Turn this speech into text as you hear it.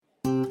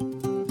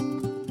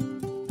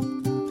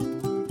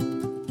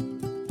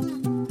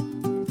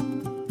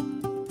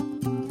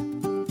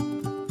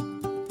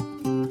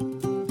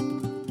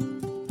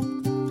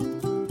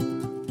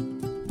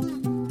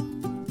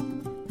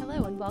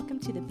welcome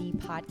to the Be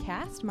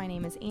Podcast. My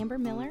name is Amber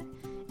Miller,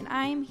 and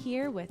I am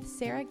here with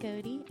Sarah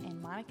Godey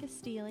and Monica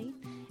Steele.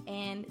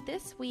 And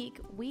this week,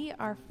 we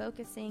are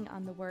focusing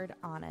on the word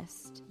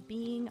honest,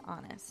 being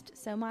honest.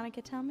 So,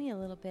 Monica, tell me a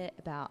little bit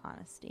about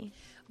honesty.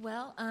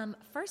 Well,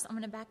 first, I'm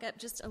going to back up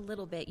just a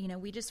little bit. You know,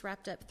 we just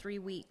wrapped up 3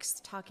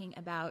 weeks talking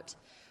about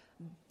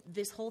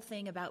this whole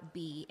thing about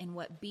be and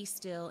what be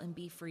still and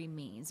be free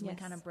means. Yes. We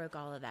kind of broke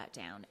all of that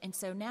down. And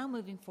so now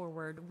moving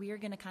forward, we are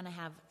going to kind of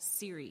have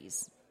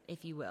series,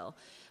 if you will.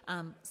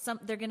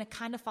 They're going to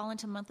kind of fall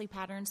into monthly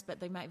patterns, but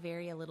they might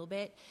vary a little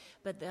bit.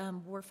 But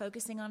we're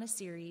focusing on a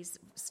series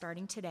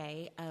starting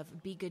today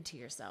of be good to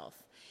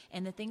yourself.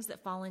 And the things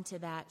that fall into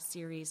that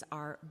series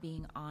are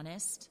being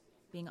honest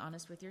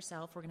with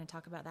yourself. We're going to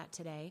talk about that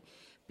today.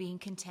 Being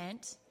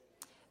content,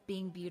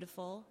 being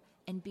beautiful,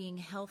 and being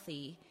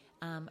healthy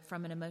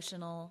from an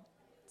emotional,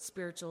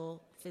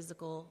 spiritual,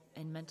 physical,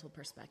 and mental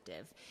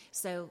perspective.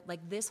 So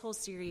like this whole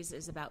series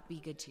is about be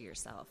good to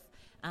yourself.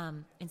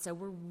 And so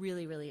we're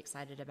really, really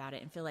excited about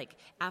it and feel like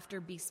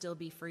after Be Still,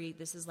 Be Free,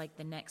 this is like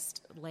the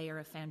next layer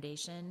of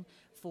foundation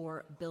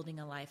for building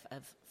a life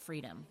of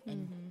freedom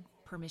and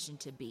permission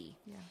to be.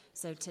 Yeah.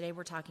 So today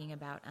we're talking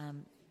about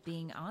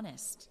being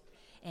honest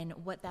and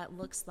what that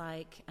looks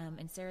like.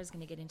 And Sarah's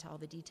going to get into all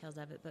the details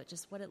of it, but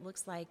just what it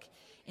looks like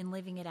in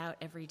living it out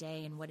every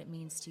day and what it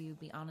means to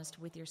be honest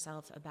with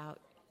yourself about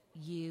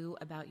you,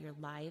 about your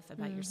life,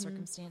 about your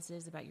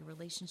circumstances, about your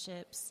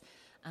relationships,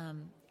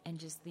 and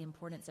just the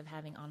importance of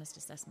having honest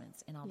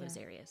assessments in all those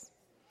areas.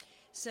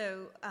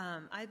 So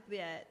I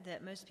bet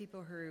that most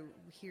people who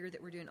hear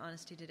that we're doing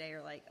honesty today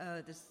are like,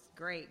 "Oh, this is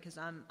great," because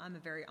I'm a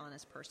very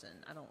honest person.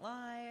 I don't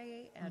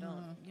lie. I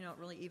don't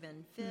really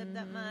even fib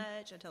that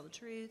much. I tell the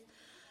truth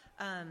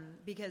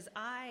because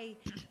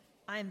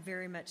I'm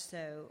very much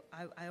so.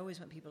 I always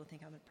want people to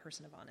think I'm a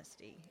person of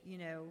honesty. You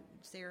know,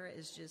 Sarah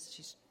is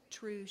she's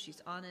true. She's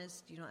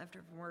honest. You don't have to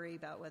worry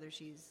about whether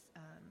she's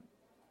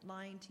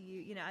lying to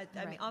you. You know,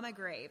 I mean, on my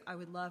grave, I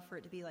would love for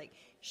it to be like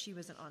she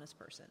was an honest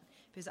person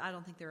because I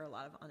don't think there are a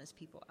lot of honest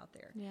people out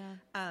there.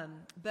 Yeah.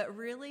 But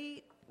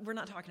really, we're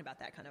not talking about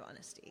that kind of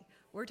honesty.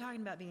 We're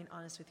talking about being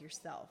honest with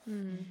yourself.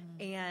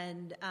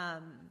 And,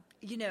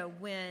 you know,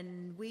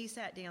 when we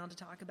sat down to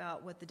talk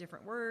about what the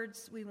different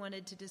words we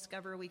wanted to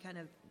discover, we kind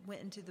of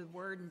went into the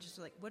word and just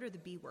like, what are the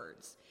B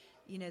words?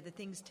 You know, the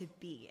things to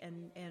be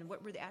and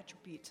what were the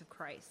attributes of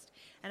Christ.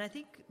 And I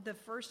think the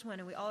first one,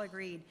 and we all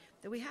agreed,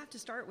 that we have to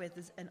start with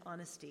is an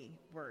honesty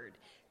word.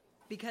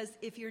 Because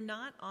if you're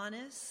not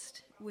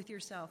honest with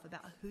yourself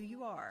about who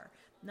you are,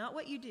 not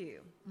what you do,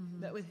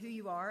 but with who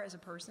you are as a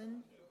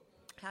person,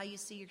 how you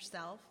see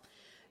yourself,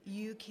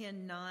 you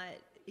cannot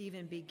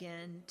even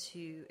begin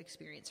to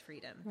experience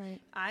freedom.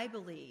 Right. I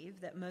believe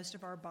that most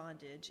of our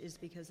bondage is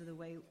because of the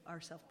way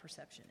our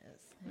self-perception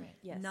is. Right.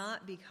 Yes.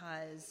 Not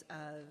because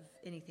of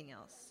anything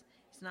else.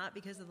 It's not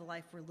because of the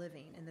life we're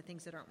living and the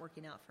things that aren't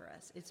working out for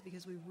us. It's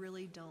because we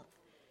really don't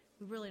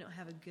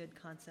have a good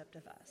concept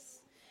of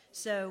us.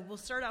 So we'll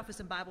start off with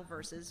some Bible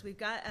verses. We've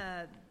got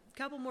a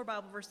couple more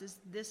Bible verses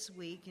this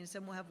week. You know,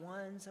 some will have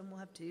 1, some will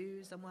have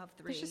 2, some will have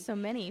 3. There's just so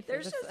many.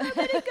 There's just so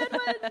many good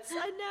ones.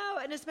 I know,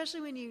 and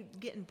especially when you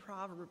get in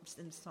Proverbs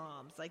and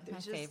Psalms, like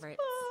there's My just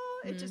favorites.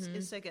 It just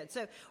is so good.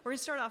 So we're gonna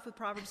start off with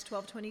Proverbs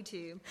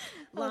 12:22.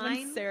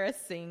 When Sarah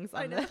sings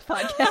on the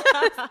podcast.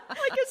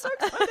 I get so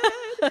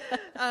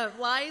excited.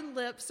 Lying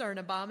lips are an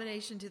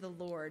abomination to the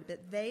Lord,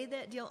 but they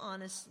that deal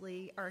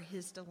honestly are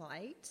His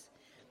delight.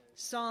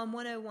 Psalm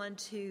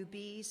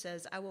 101:2b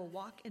says, "I will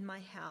walk in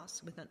my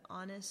house with an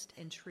honest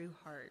and true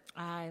heart."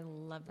 I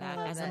love that.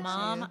 love As that a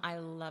mom, too. I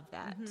love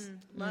that.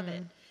 Love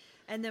it.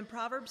 And then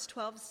Proverbs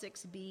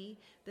 12:6b,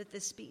 that the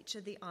speech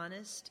of the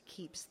honest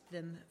keeps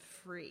them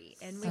free.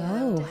 And we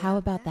love to how have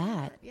about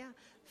that? Yeah,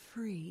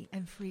 free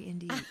and free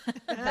indeed.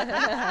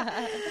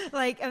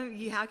 Like,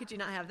 how could you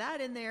not have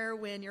that in there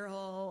when your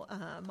whole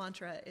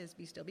mantra is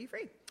be still, be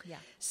free? Yeah.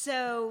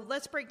 So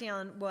let's break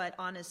down what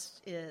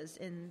honest is.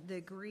 In the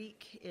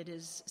Greek, it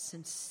is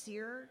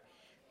sincere.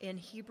 In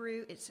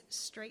Hebrew, it's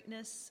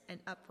straightness and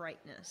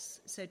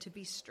uprightness. So to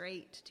be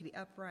straight, to be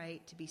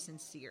upright, to be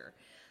sincere.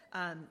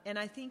 And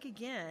I think,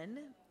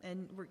 again,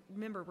 and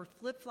remember, we're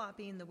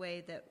flip-flopping the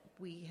way that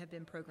we have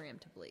been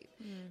programmed to believe.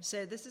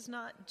 So this is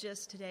not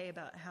just today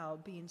about how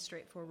being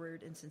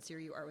straightforward and sincere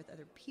you are with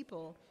other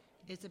people.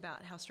 It's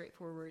about how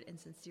straightforward and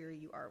sincere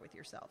you are with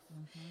yourself.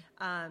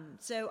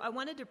 So I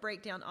wanted to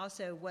break down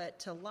also what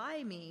to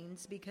lie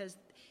means, because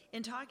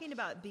in talking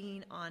about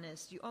being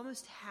honest, you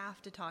almost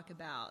have to talk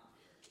about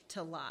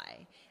to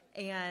lie.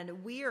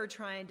 And we are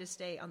trying to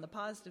stay on the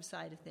positive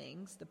side of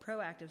things, the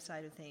proactive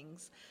side of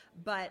things.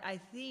 But I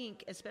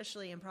think,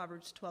 especially in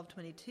Proverbs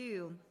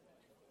 12:22,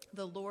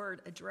 the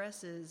Lord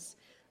addresses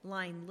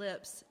lying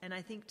lips. And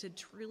I think to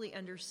truly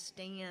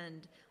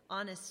understand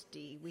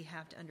honesty, we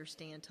have to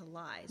understand to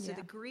lie. So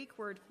the Greek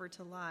word for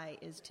to lie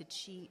is to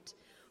cheat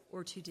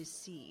or to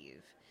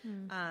deceive.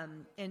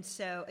 And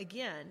so,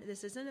 again,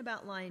 this isn't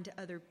about lying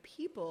to other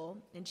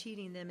people and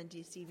cheating them and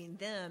deceiving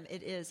them.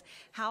 It is,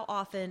 how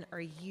often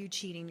are you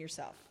cheating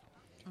yourself?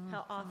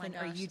 How often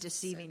are you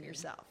deceiving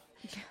yourself?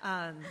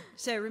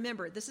 So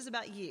remember, this is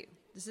about you.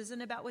 This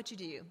isn't about what you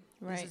do.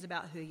 Right. This is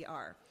about who you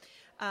are.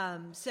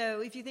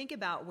 So if you think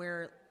about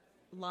where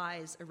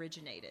lies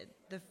originated,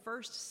 the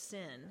first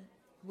sin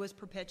was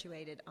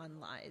perpetuated on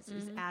lies. It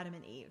was Adam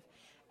and Eve.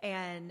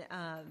 And,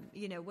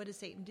 what does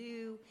Satan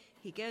do?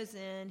 He goes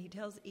in, he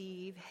tells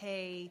Eve,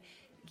 hey,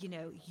 you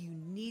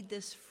need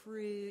this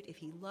fruit. If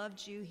he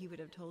loved you, he would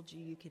have told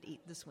you could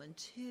eat this one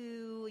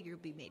too. You'll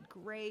be made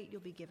great.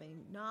 You'll be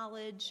given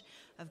knowledge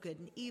of good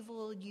and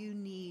evil. You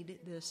need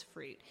this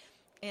fruit.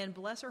 And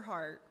bless her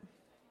heart,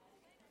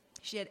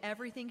 she had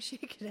everything she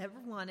could ever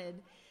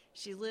wanted.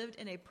 She lived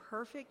in a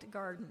perfect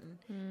garden.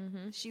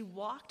 She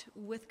walked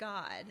with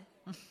God,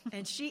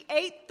 and she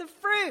ate the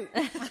fruit.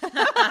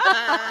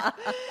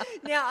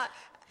 Now,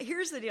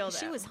 here's the deal, though.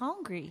 She was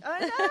hungry. I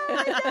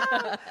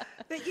know.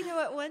 But you know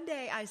what? One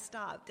day I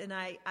stopped, and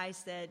I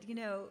said,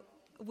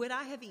 would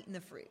I have eaten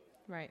the fruit?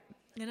 Right.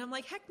 And I'm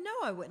like, heck no,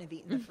 I wouldn't have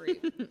eaten the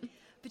fruit.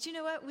 But you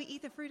know what? We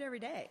eat the fruit every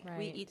day. Right.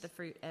 We eat the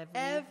fruit every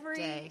Every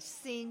day.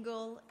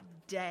 single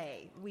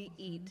day we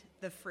eat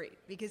the fruit,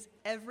 because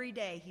every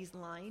day he's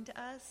lying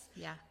to us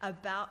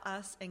about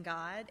us and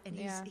God, and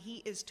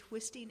he is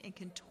twisting and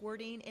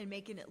contorting and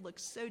making it look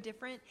so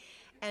different.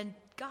 And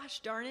gosh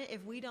darn it,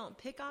 if we don't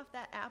pick off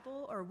that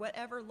apple or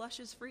whatever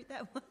luscious fruit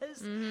that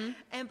was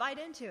and bite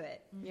into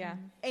it. Yeah.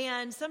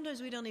 And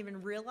sometimes we don't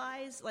even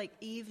realize, like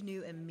Eve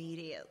knew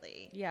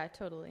immediately. Yeah,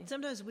 totally.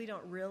 Sometimes we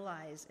don't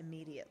realize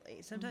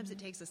immediately. Sometimes it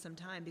takes us some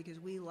time because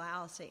we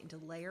allow Satan to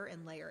layer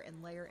and layer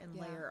and layer and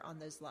layer on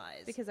those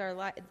lies. Because our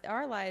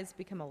lies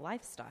become a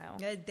lifestyle.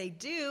 They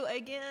do.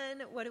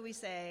 Again, what do we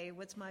say?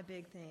 What's my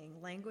big thing?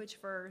 Language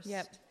first.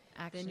 Yep.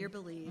 Then your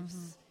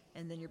beliefs.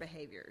 And then your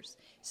behaviors.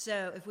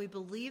 So if we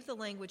believe the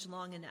language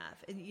long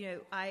enough, and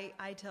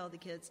I tell the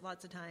kids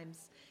lots of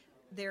times,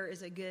 there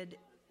is a good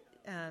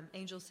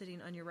angel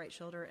sitting on your right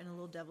shoulder and a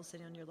little devil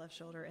sitting on your left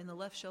shoulder, and the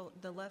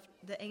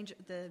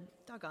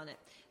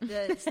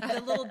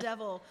little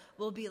devil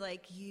will be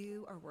like,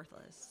 you are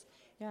worthless.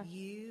 Yeah.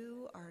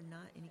 You are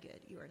not any good.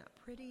 You are not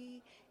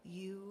pretty.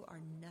 You are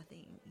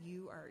nothing.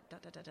 You are ...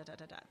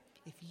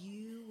 If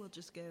you will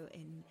just go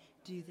and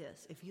do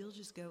this, if you'll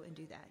just go and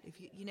do that, if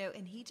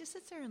and he just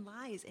sits there and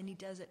lies, and he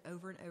does it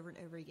over and over and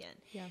over again.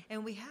 Yeah.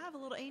 And we have a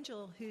little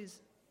angel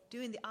who's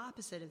doing the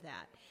opposite of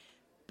that.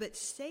 But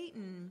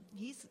Satan,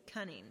 he's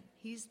cunning.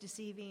 He's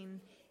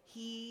deceiving.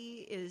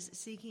 He is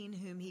seeking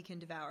whom he can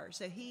devour.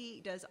 So he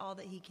does all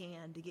that he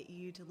can to get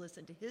you to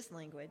listen to his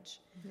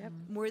language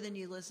more than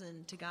you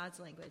listen to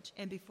God's language.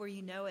 And before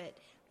you know it,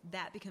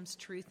 that becomes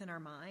truth in our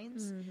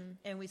minds,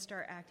 and we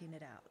start acting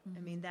it out. I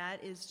mean,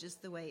 that is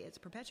just the way it's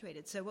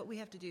perpetuated. So what we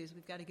have to do is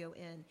we've got to go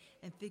in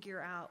and figure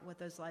out what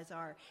those lies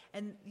are.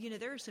 And,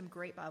 there are some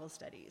great Bible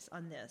studies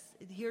on this.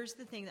 Here's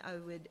the thing that I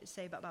would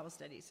say about Bible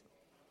studies.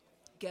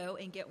 Go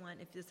and get one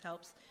if this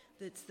helps.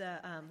 It's the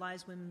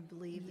Lies Women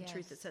Believe, the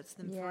Truth That Sets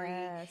Them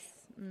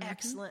Free.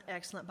 Excellent,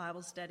 excellent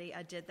Bible study.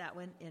 I did that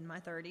one in my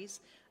 30s,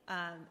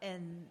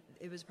 and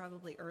it was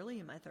probably early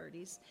in my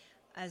 30s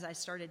as I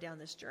started down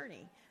this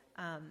journey.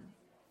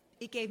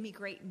 It gave me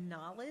great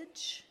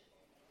knowledge,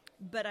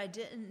 but I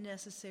didn't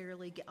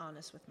necessarily get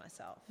honest with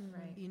myself.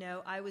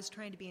 Right. I was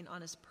trying to be an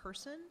honest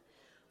person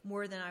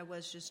more than I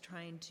was just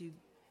trying to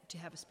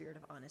have a spirit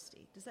of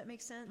honesty. Does that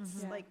make sense?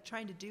 Yeah. Like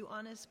trying to do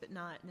honest, but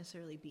not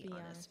necessarily be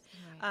honest.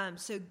 Right.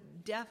 So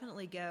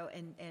definitely go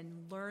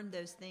and learn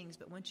those things.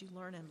 But once you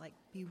learn them,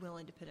 be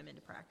willing to put them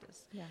into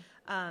practice.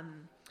 Yeah.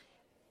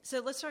 So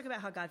let's talk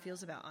about how God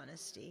feels about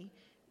honesty.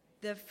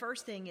 The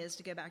first thing is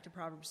to go back to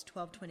Proverbs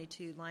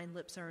 12:22. Lying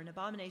lips are an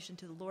abomination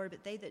to the Lord,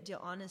 but they that deal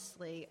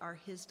honestly are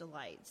his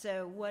delight.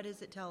 So what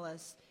does it tell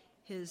us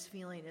his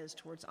feeling is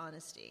towards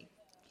honesty?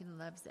 He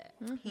loves it.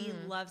 He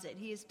loves it.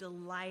 He is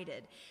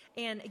delighted.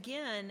 And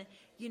again,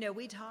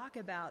 we talk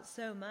about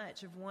so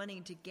much of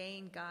wanting to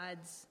gain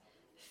God's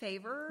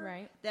favor,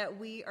 right, that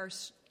we are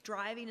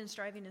striving and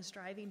striving and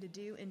striving to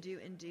do and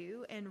do and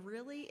do. And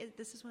really,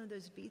 this is one of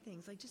those B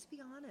things. Just be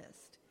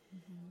honest.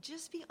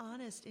 Just be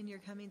honest in your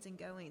comings and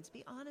goings.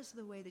 Be honest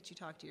with the way that you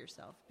talk to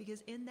yourself,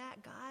 because in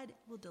that, God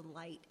will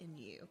delight in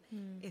you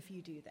if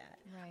you do that.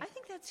 Right. I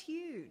think that's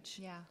huge.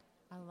 Yeah,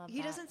 I love that.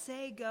 He doesn't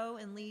say go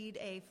and lead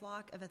a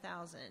flock of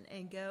 1,000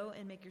 and go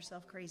and make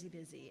yourself crazy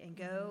busy and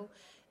go,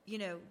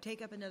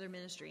 take up another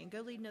ministry and go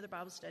lead another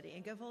Bible study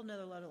and go fold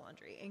another load of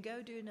laundry and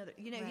go do another,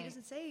 He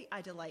doesn't say I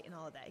delight in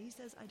all of that. He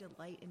says I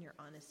delight in your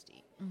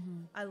honesty.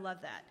 I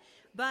love that.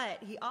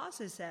 But he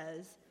also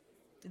says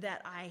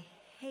that I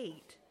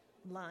hate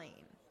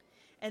lying.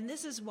 And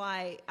this is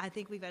why I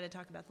think we've got to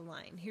talk about the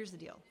lying. Here's the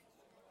deal.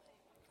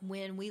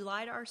 When we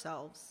lie to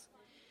ourselves,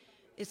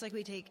 it's like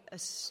we take a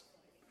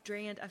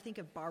strand, I think,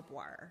 of barbed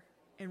wire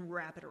and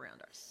wrap it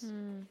around us.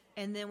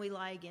 And then we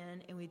lie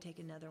again and we take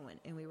another one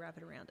and we wrap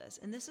it around us.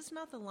 And this is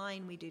not the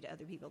lying we do to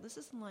other people. This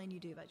is the lying you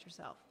do about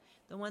yourself.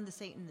 The one the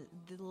Satan,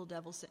 the little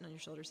devil sitting on your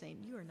shoulder saying,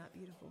 you are not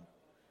beautiful.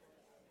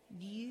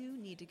 You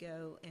need to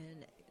go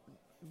and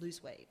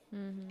lose weight.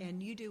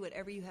 And you do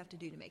whatever you have to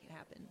do to make it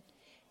happen.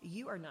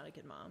 You are not a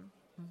good mom.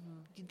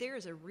 There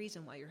is a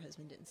reason why your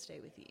husband didn't stay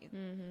with you.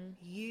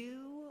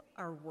 You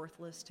are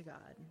worthless to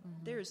God.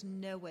 There is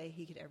no way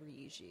he could ever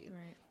use you.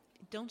 Right.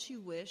 Don't you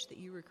wish that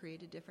you were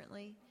created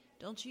differently?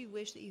 Don't you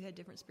wish that you had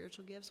different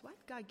spiritual gifts? Why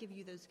did God give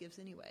you those gifts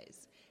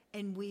anyways?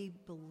 And we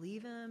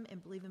believe him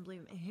and believe him.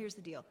 And here's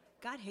the deal.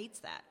 God hates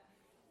that.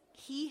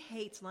 He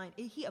hates lying.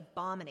 He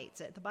abominates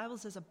it. The Bible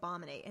says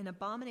abominate. And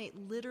abominate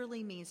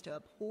literally means to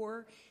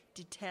abhor,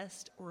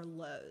 detest, or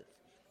loathe.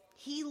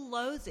 He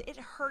loathes it. It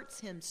hurts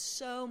him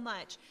so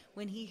much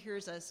when he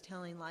hears us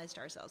telling lies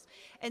to ourselves.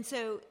 And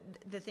so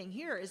the thing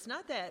here is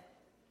not that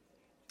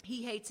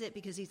he hates it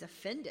because he's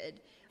offended.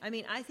 I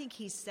mean, I think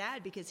he's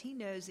sad because he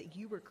knows that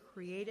you were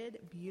created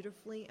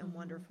beautifully and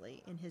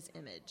wonderfully in his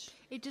image.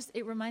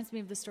 It reminds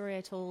me of the story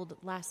I told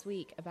last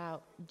week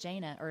about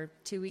Jaina, or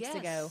 2 weeks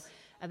ago,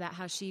 about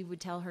how she would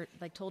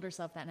told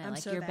herself that night, I'm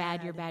like, so you're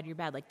bad, you're bad. bad, you're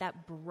bad. Like,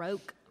 that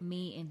broke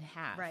me in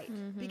half. Right.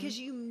 Because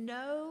you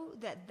know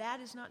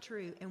that is not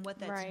true and what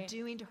that's Right.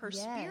 doing to her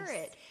Yes.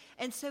 spirit.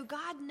 And so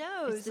God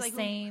knows. It's the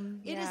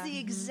same. It is Yeah. the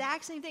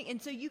exact same thing.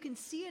 And so you can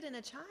see it in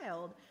a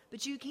child,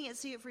 but you can't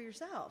see it for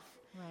yourself.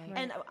 Right.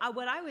 And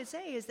what I would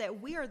say is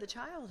that we are the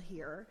child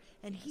here,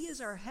 and he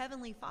is our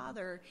heavenly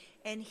Father,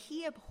 and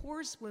he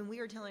abhors when we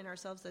are telling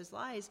ourselves those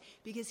lies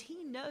because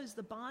he knows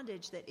the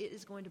bondage that it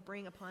is going to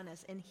bring upon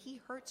us, and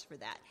he hurts for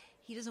that.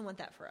 He doesn't want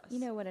that for us. You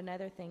know what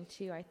another thing,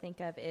 too, I think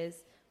of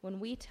is when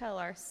we tell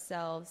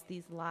ourselves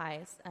these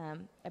lies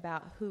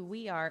about who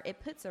we are, it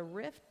puts a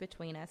rift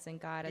between us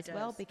and God as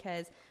well, does.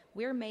 because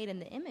we're made in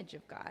the image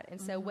of God.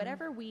 And so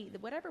whatever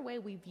way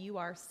we view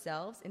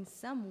ourselves, in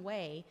some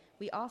way,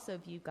 we also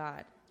view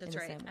God That's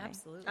in the right. same way.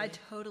 Absolutely. I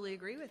totally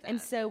agree with that.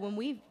 And so when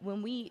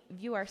we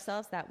view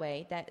ourselves that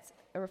way, that's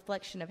a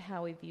reflection of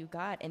how we view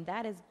God, and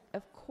that is,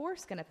 of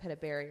course, going to put a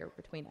barrier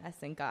between us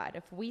and God.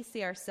 If we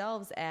see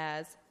ourselves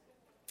as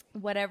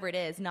whatever it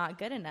is, not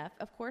good enough,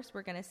 of course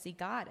we're going to see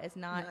God as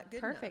not Not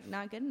good perfect,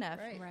 enough. not good enough,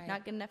 Right.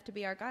 not good enough to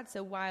be our God.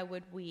 So why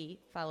would we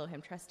follow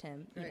him, trust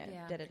him, Right.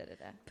 Yeah.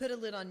 da-da-da-da-da. Put a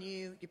lid on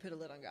you, you put a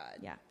lid on God.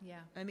 Yeah. Yeah.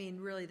 I mean,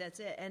 really, that's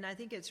it. And I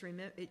think it's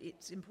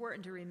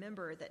important to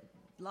remember that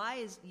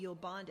lies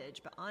yield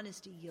bondage, but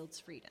honesty yields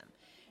freedom.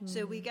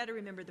 So we got to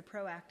remember the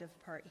proactive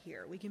part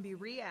here. We can be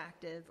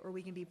reactive or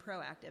we can be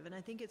proactive. And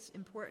I think it's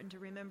important to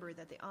remember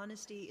that the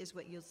honesty is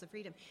what yields the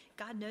freedom.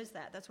 God knows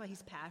that. That's why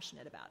he's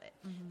passionate about it.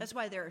 That's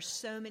why there are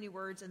so many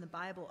words in the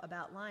Bible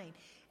about lying.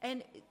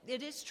 And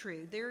it is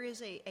true. There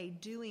is a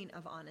doing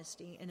of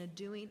honesty and a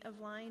doing of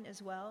lying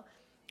as well.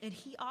 And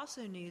he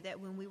also knew that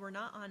when we were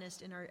not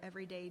honest in our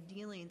everyday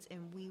dealings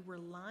and we were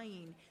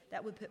lying,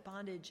 that would put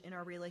bondage in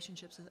our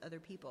relationships with other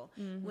people.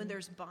 When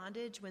there's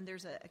bondage, when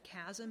there's a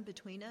chasm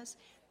between us,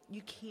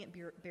 you can't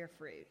bear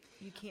fruit.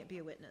 You can't be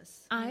a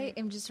witness. I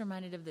am just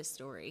reminded of this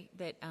story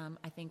that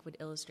I think would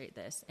illustrate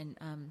this.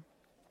 And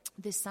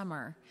this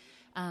summer,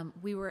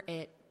 we were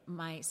at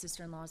my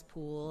sister-in-law's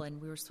pool,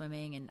 and we were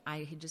swimming, and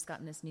I had just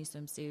gotten this new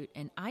swimsuit,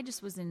 and I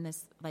just was in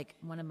this, like,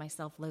 one of my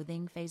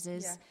self-loathing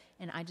phases, Yeah.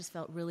 and I just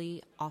felt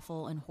really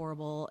awful and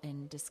horrible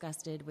and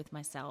disgusted with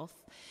myself.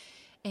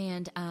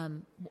 And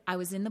I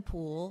was in the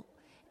pool,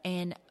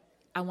 and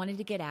I wanted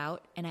to get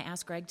out, and I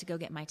asked Greg to go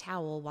get my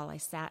towel while I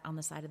sat on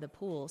the side of the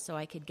pool so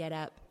I could get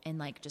up and,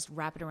 like, just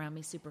wrap it around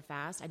me super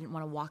fast. I didn't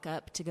want to walk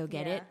up to go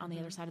get Yeah. it on the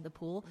other side of the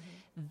pool.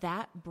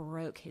 That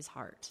broke his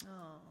heart.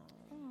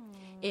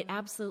 It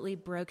absolutely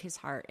broke his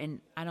heart, and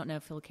I don't know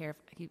if he'll care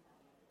if he,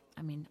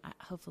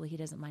 hopefully he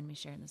doesn't mind me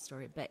sharing this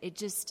story, but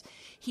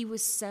he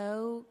was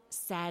so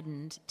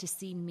saddened to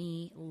see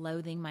me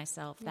loathing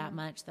myself that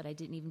much that I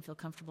didn't even feel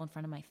comfortable in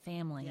front of my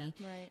family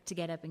Right. to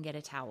get up and get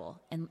a towel.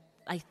 And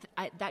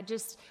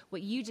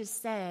what you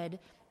just said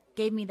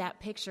gave me that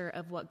picture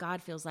of what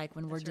God feels like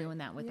when we're doing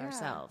that with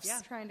ourselves.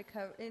 Yeah. Trying to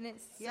cover, and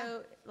it's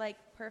so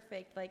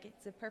perfect. Like,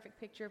 it's a perfect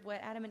picture of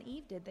what Adam and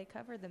Eve did. They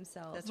covered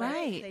themselves. That's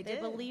Right. right. They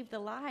did. believed the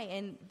lie,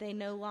 and they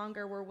no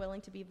longer were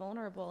willing to be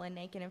vulnerable and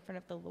naked in front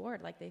of the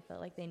Lord, like they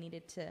felt like they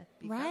needed to.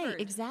 Be Right,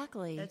 covered.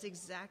 exactly. That's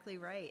exactly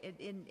right.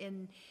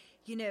 And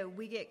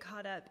we get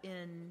caught up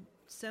in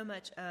so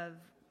much of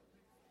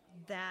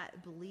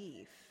that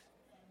belief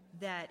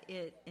that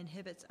it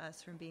inhibits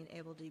us from being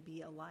able to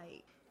be a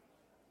light.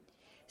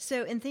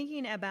 So in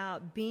thinking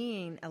about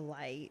being a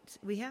light,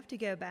 we have to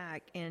go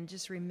back and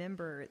just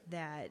remember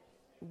that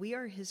we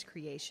are his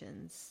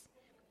creations.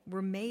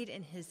 We're made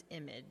in his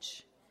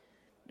image.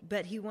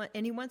 But he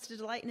wants to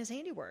delight in his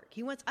handiwork.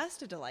 He wants us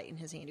to delight in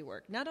his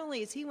handiwork. Not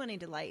only is he wanting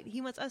to delight, he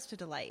wants us to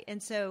delight.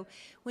 And so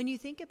when you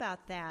think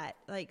about that,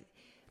 like,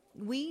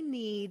 we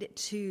need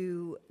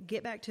to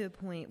get back to a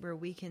point where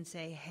we can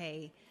say,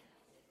 hey,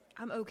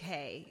 I'm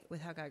okay with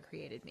how God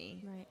created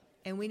me. Right.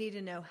 And we need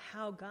to know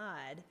how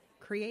God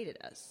created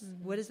us.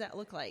 What does that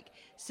look like?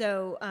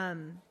 So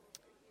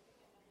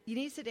you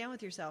need to sit down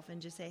with yourself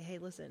and just say, hey,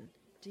 listen,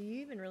 do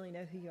you even really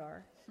know who you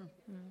are?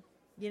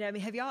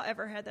 Have y'all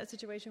ever had that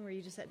situation where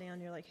you just sat down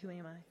and you're like, who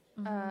am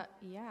I?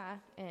 Yeah,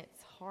 and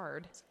it's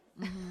hard.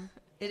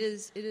 It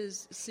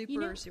is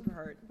super, super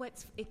hard.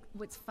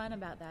 What's fun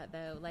about that,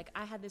 though, like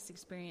I had this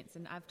experience,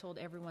 and I've told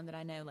everyone that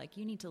I know, like,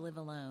 you need to live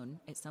alone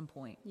at some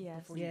point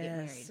before you get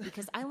married,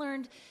 because I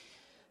learned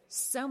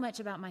so much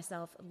about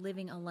myself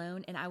living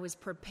alone, and I was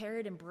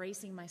prepared and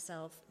bracing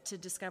myself to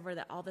discover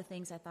that all the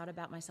things I thought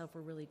about myself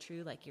were really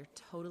true. Like, you're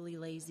totally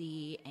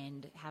lazy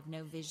and have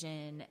no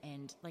vision,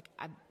 and like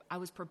I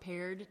was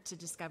prepared to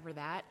discover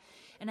that,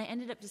 and I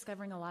ended up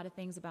discovering a lot of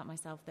things about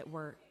myself that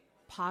were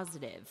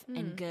positive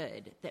and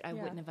good that I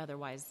wouldn't have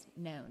otherwise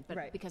known.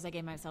 But because I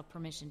gave myself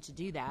permission to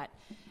do that,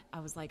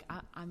 I was like,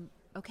 I'm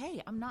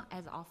okay. I'm not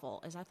as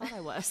awful as I thought I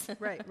was.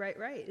 Right.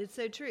 It's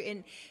so true.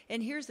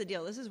 And here's the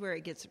deal. This is where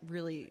it gets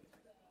really,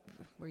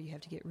 where you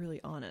have to get really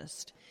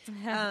honest.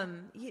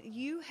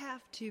 You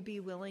have to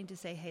be willing to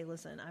say, hey,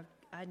 listen,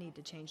 I need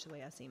to change the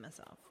way I see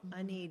myself.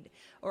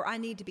 Mm-hmm. I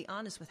need to be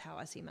honest with how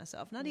I see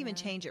myself. Not even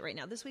change it right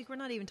now. This week, we're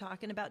not even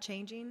talking about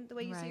changing the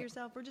way you see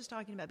yourself. We're just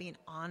talking about being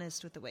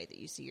honest with the way that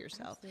you see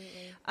yourself.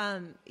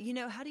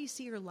 Absolutely. How do you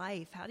see your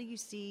life? How do you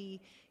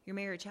see your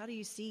marriage? How do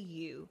you see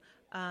you?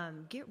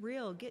 Get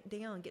real, get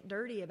down, get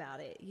dirty about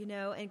it,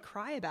 and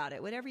cry about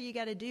it, whatever you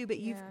got to do. But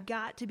you've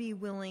got to be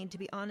willing to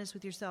be honest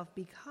with yourself,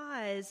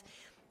 because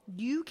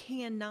you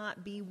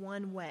cannot be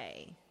one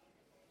way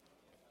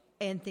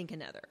and think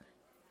another.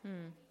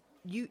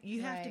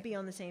 You have to be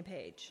on the same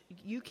page.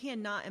 You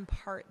cannot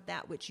impart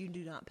that which you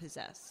do not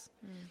possess.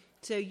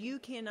 So you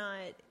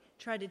cannot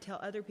try to tell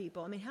other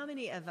people. I mean, how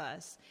many of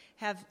us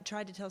have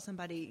tried to tell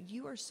somebody,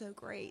 you are so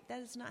great? That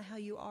is not how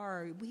you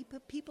are.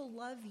 People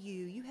love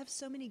you. You have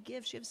so many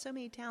gifts. You have so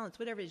many talents,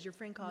 whatever it is, your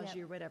friend calls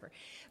you or whatever.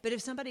 But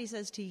if somebody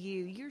says to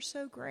you, you're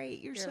so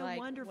great, you're so like,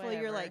 wonderful,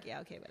 whatever. You're like,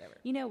 yeah, okay, whatever.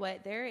 You know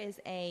what? There is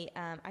a,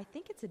 I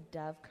think it's a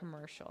Dove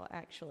commercial,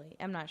 actually.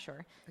 I'm not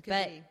sure.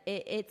 But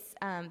it's,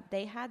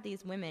 they had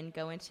these women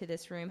go into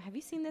this room. Have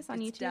you seen this on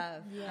YouTube?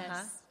 Dove.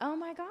 Yes. Oh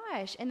my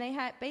gosh. And they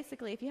had,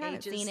 basically, if you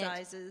haven't Ages, seen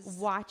sizes. it,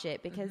 watch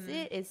it, because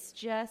it is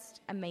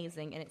just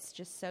amazing, and it's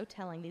just so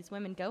telling. These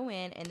women go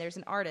in, and there's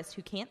an artist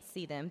who can't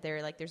see them.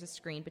 They're like, there's a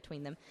screen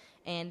between them,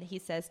 and he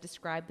says,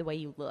 describe the way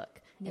you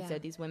look. And so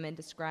these women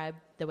describe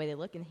the way they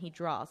look, and he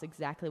draws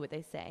exactly what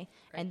they say.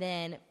 And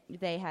then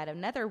they had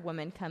another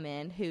woman come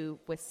in who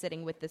was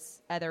sitting with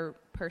this other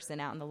person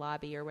out in the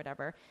lobby or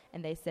whatever,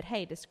 and they said,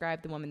 hey,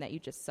 describe the woman that you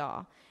just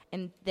saw.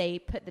 And they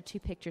put the two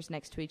pictures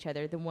next to each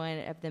other, the one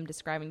of them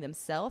describing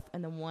themselves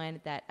and the one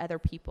that other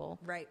people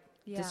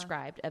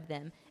described of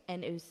them.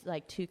 And it was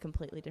like two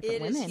completely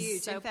different women. It is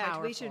huge. So in fact,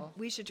 powerful.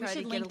 we should try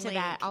to link get a link.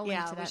 That. I'll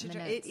link to that in the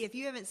notes. If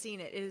you haven't seen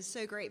it, it is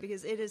so great,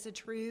 because it is a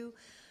true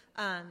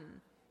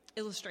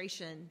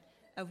illustration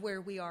of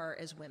where we are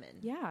as women.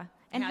 Yeah.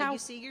 And how you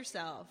see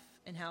yourself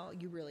and how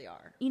you really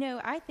are.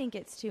 I think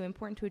it's too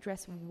important to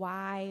address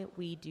why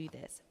we do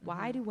this.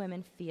 Why do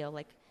women feel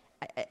like,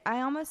 I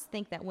almost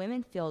think that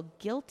women feel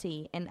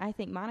guilty, and I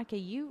think, Monica,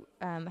 you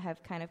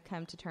have kind of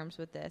come to terms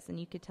with this, and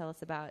you could tell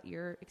us about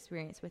your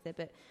experience with it,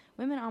 but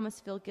women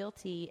almost feel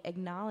guilty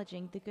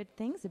acknowledging the good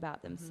things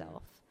about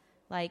themselves.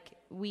 Like,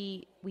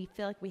 we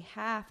feel like we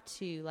have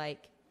to,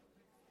 like,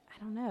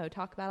 I don't know,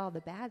 talk about all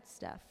the bad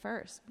stuff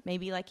first.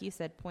 Maybe, like you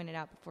said, point it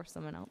out before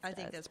someone else does. I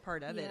think that's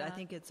part of it. I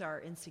think it's our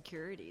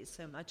insecurities.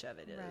 So much of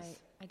it is. Right.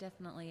 I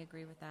definitely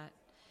agree with that.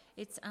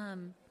 It's,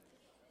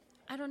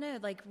 I don't know,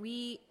 like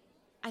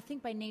I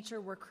think by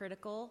nature we're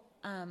critical,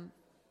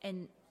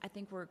 and I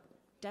think we're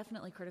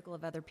definitely critical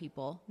of other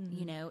people.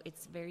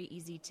 It's very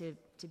easy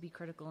to be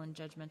critical and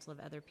judgmental of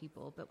other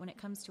people. But when it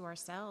comes to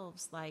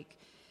ourselves, like,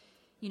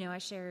 I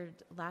shared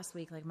last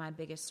week, like, my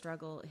biggest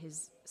struggle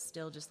is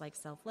still just like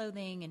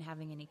self-loathing and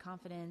having any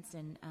confidence,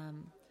 and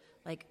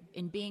like,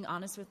 in being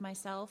honest with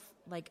myself.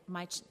 Like,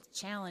 my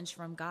challenge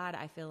from God,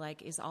 I feel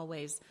like, is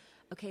always,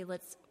 okay,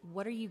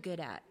 what are you good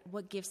at?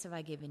 What gifts have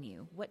I given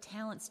you? What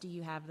talents do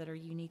you have that are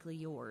uniquely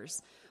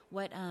yours?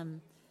 What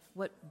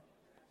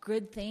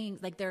good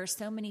things, like, there are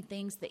so many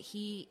things that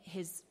He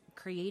has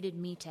created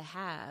me to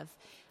have,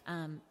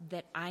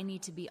 that I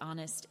need to be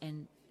honest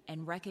and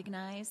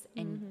recognize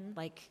and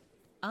like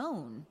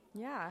own.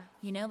 Yeah.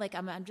 Like,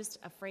 I'm just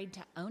afraid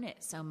to own it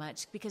so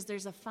much, because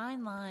there's a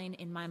fine line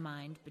in my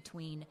mind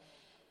between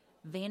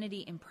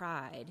vanity and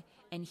pride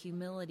and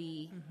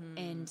humility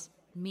and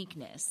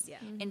meekness. Yeah.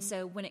 And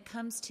so when it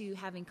comes to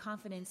having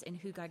confidence in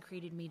who God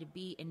created me to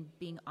be and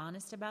being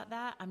honest about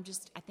that,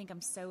 I think I'm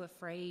so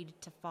afraid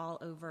to fall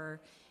over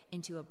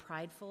into a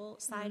prideful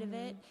side of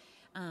it,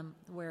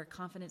 where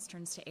confidence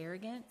turns to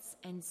arrogance.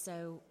 And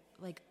so,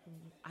 like,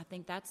 I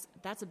think that's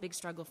a big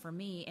struggle for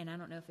me, and I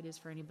don't know if it is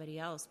for anybody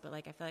else, but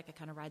like, I feel like I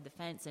kind of ride the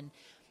fence, and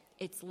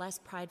it's less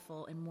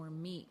prideful and more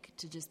meek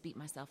to just beat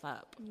myself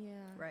up. Yeah.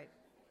 Right.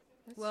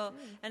 That's well, true.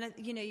 and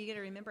you got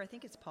to remember, I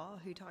think it's Paul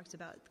who talks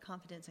about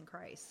confidence in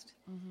Christ.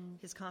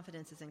 His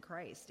confidence is in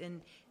Christ,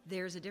 and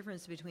there's a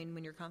difference between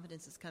when your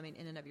confidence is coming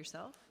in and of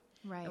yourself,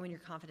 right, and when your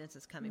confidence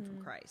is coming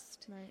from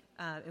Christ. Right.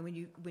 And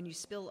when you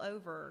spill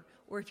over,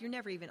 or if you're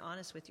never even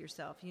honest with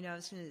yourself, I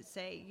was going to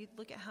say, you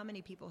look at how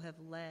many people have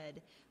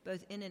led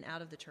both in and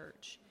out of the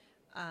church,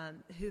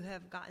 who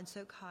have gotten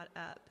so caught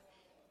up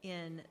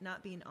in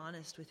not being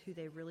honest with who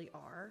they really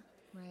are.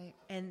 Right.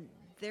 And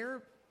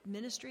their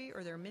ministry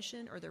or their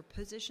mission or their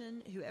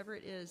position, whoever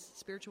it is,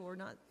 spiritual or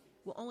not,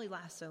 will only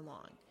last so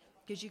long,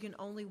 because you can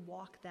only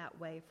walk that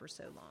way for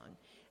so long.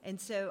 And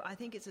so I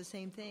think it's the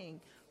same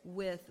thing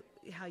with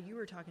how you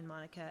were talking,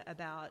 Monica,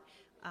 about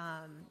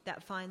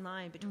that fine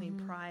line between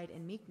pride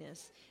and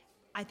meekness.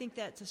 I think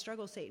that's a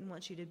struggle Satan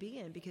wants you to be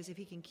in, because if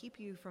he can keep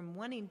you from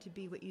wanting to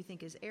be what you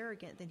think is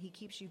arrogant, then he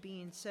keeps you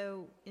being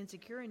so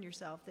insecure in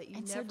yourself that you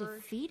And never... so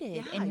defeated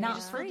Yeah, and you not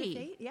just feel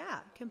free. Yeah,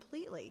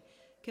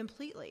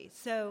 completely.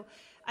 So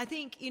I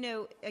think,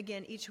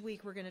 again, each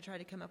week we're going to try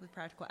to come up with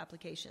practical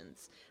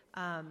applications.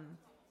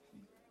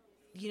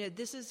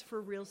 This is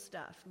for real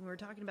stuff. When we're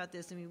talking about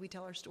this, I mean, we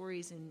tell our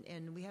stories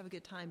and we have a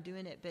good time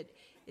doing it, but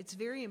it's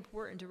very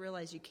important to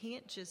realize you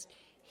can't just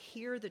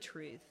hear the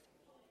truth.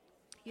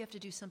 You have to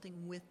do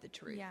something with the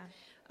truth.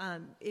 Yeah.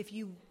 If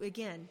you,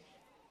 again,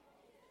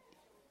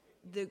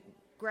 the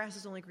grass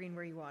is only green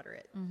where you water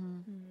it.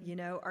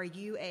 Are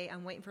you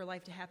I'm waiting for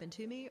life to happen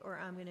to me, or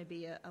I'm going to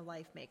be a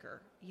life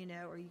maker?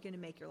 Are you going to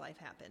make your life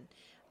happen?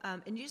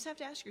 And you just have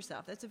to ask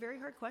yourself. That's a very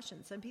hard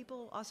question. Some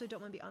people also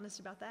don't want to be honest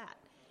about that.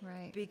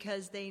 Right.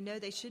 Because they know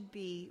they should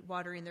be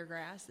watering their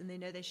grass and they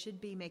know they should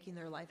be making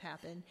their life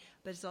happen.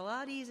 But it's a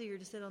lot easier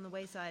to sit on the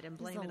wayside and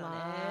blame it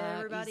on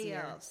everybody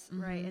else,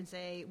 right? And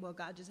say, well,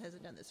 God just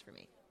hasn't done this for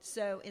me.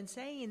 So in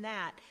saying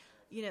that,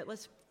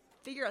 let's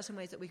figure out some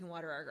ways that we can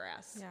water our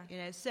grass.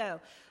 Yeah.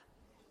 So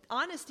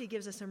honesty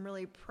gives us some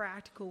really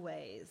practical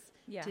ways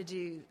to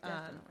do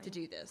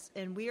this.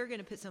 And we are going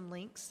to put some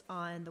links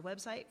on the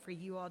website for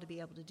you all to be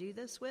able to do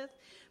this with.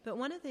 But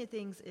one of the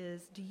things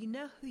is, do you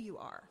know who you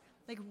are?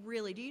 Like,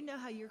 really, do you know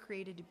how you're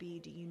created to be?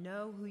 Do you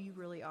know who you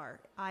really are?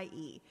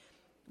 I.e.,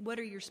 what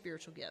are your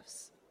spiritual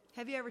gifts?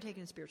 Have you ever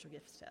taken a spiritual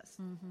gifts test?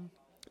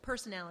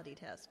 Personality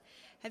test.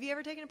 Have you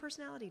ever taken a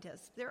personality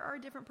test? There are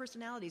different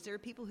personalities. There are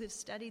people who've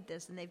studied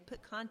this, and they've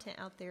put content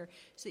out there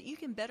so that you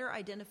can better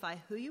identify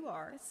who you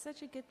are. That's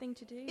such a good thing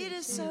to do. It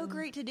is so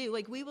great to do.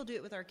 Like, we will do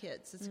it with our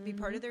kids. This will be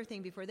part of their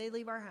thing. Before they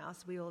leave our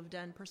house, we will have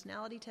done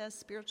personality tests,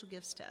 spiritual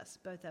gifts tests,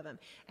 both of them.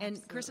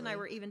 And Chris and I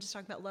were even just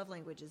talking about love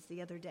languages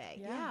the other day.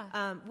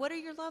 Yeah. What are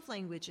your love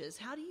languages?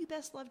 How do you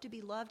best love to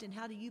be loved, and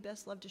how do you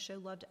best love to show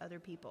love to other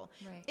people?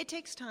 Right. It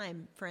takes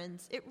time,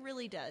 friends. It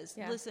really does.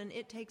 Yeah. Listen,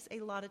 it takes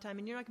a lot of time,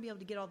 and you're not going to be able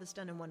to get all this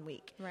done in 1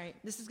 week. Right.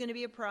 This is going to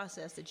be a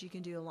process that you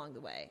can do along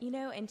the way.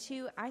 And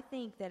two, I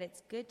think that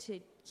it's good to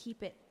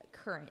keep it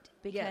current,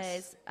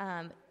 because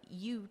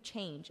you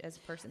change as a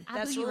person.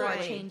 That's Who you are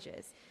right.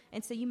 changes.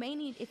 And so you may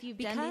need, if you've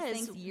done these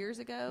Because things years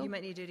ago. You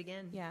might need to do it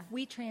again. Yeah.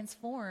 We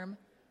transform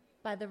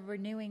by the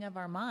renewing of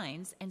our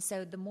minds, and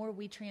so the more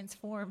we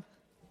transform,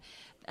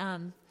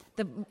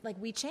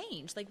 we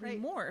change, we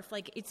Right.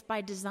 morph. It's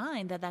by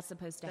design that's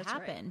supposed to That's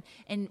happen,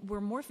 and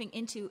we're morphing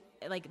into,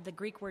 the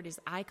Greek word is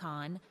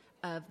icon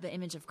of the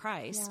image of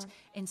Christ,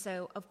 and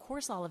so of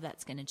course all of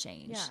that's going to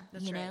change. Yeah,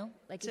 That's you right. know,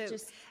 So, it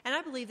just and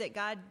I believe that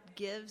God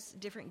gives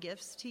different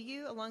gifts to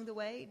you along the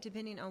way,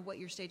 depending on what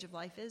your stage of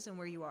life is and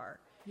where you are.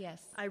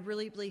 yes. I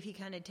really believe he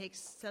kind of takes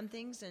some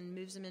things and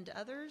moves them into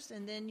others,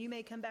 and then you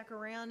may come back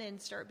around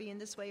and start being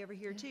this way over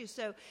here too.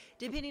 So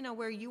depending on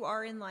where you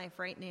are in life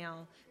right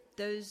now,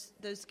 those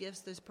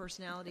gifts, those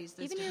personalities,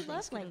 those Even your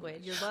different things love can-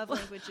 language. Your love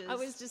languages. I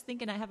was just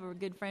thinking, I have a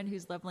good friend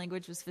whose love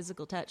language was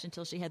physical touch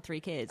until she had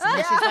 3 kids, and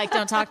then she's like,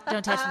 "Don't touch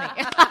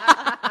me."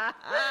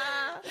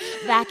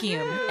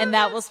 Vacuum, and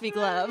that will speak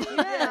love.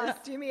 Yes,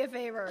 do me a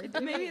favor.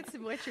 Maybe it's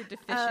what you're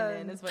deficient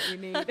in is what you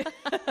need.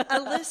 A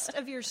list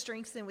of your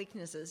strengths and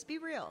weaknesses. Be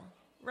real.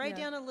 Write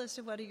Yeah. down a list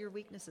of what your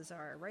weaknesses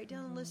are. Write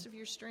down a list of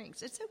your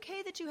strengths. It's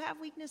okay that you have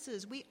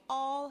weaknesses. We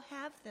all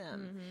have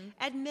them.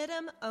 Admit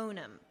them, own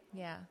them.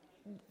 Yeah.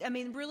 I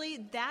mean, really,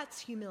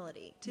 that's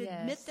humility. To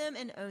admit Yes. them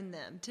and own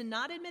them. To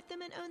not admit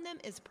them and own them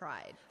is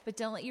pride. But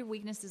don't let your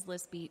weaknesses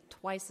list be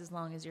twice as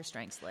long as your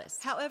strengths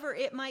list. However,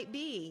 it might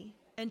be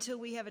until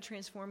we have a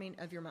transforming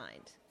of your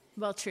mind.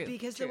 Well, true.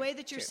 Because true, the way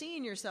that you're true.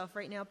 seeing yourself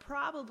right now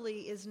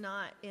probably is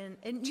not in,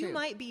 and you True.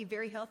 might be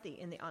very healthy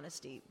in the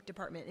honesty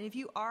department. And if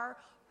you are,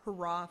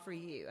 hurrah for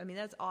you. I mean,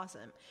 that's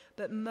awesome.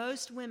 But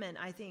most women,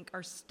 I think,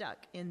 are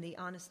stuck in the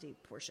honesty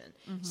portion.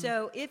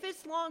 So if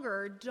it's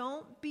longer,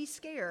 don't be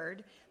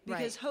scared,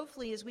 because Right.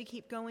 hopefully as we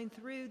keep going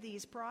through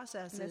these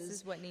processes, This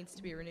is what needs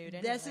to be renewed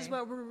anyway. this is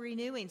what we're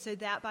renewing, so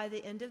that by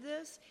the end of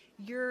this,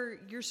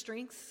 your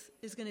strengths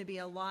is going to be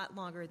a lot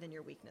longer than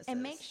your weaknesses.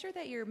 And make sure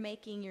that you're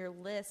making your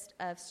list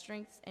of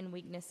strengths and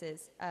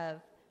weaknesses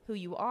of who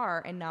you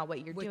are and not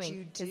what you're What doing.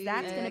 you Because do.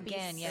 that's going to be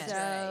Again, yes.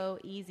 so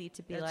easy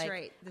to be That's like,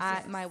 right.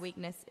 This is- my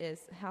weakness is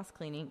house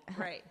cleaning.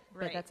 Right,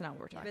 But right. that's not what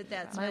we're talking But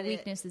that's My not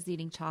weakness is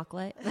eating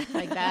chocolate.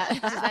 Like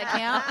that. Does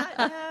that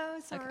count? No,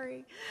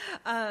 sorry.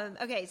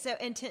 Okay, so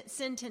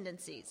sin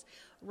tendencies.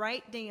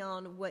 Write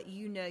down what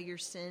you know your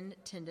sin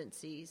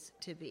tendencies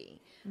to be.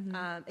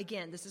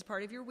 Again, this is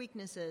part of your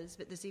weaknesses,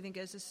 but this even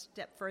goes a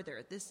step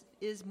further. This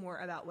is more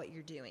about what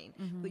you're doing.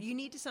 But you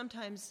need to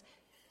sometimes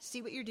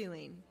see what you're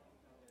doing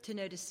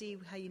to see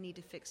how you need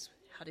to fix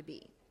how to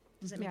be.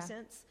 Does that make Yeah.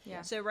 sense?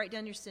 Yeah. So write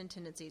down your sin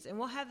tendencies. And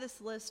we'll have this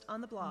list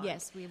on the blog.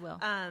 Yes, we will.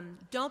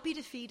 Don't be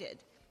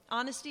defeated.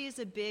 Honesty is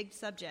a big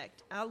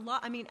subject.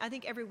 I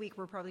think every week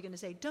we're probably going to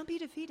say, don't be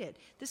defeated.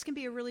 This can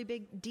be a really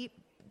big, deep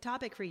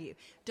topic for you.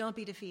 Don't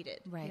be defeated.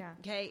 Right. Yeah.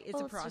 Okay?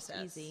 It's a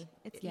process. Just easy.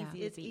 It's Yeah.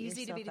 easy. It's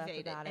easy to be yourself up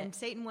defeated. about it. And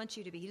Satan wants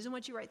you to be. He doesn't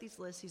want you to write these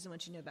lists. He doesn't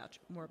want you to know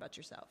more about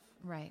yourself.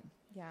 Right.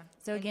 Yeah.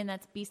 So again,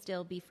 that's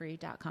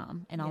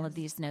bestillbefree.com, and all of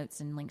these notes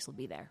and links will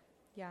be there.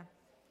 Yeah.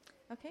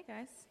 Okay,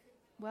 guys.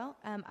 Well,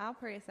 I'll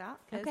pray us out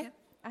because Okay.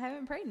 I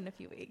haven't prayed in a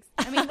few weeks.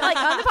 I mean, like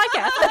on the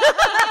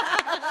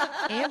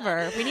podcast.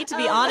 Amber, we need to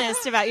be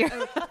honest about your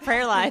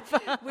prayer life.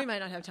 We might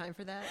not have time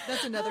for that.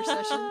 That's another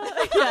session.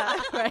 Yeah,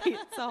 right.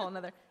 It's a whole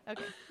nother.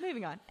 Okay,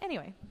 moving on.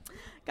 Anyway,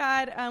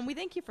 God, we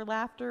thank you for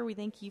laughter. We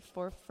thank you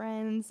for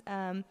friends.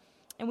 And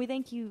we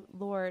thank you,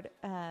 Lord,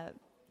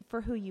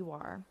 for who you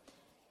are.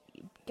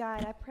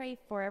 God, I pray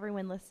for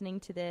everyone listening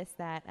to this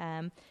that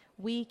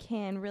we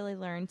can really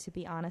learn to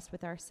be honest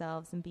with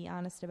ourselves and be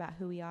honest about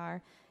who we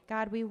are.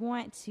 God, we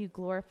want to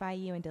glorify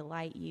you and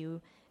delight you.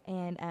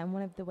 And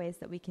one of the ways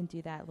that we can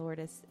do that, Lord,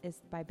 is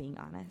by being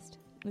honest.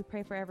 We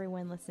pray for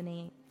everyone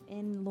listening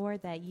in,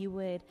 Lord, that you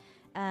would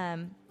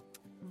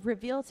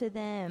reveal to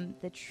them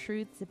the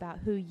truths about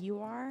who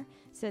you are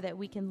so that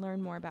we can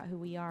learn more about who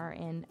we are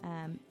and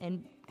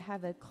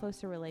have a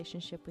closer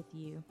relationship with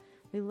you.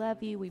 We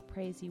love you. We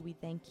praise you. We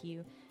thank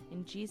you.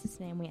 In Jesus'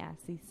 name we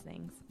ask these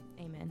things.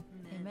 Amen.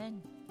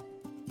 Amen.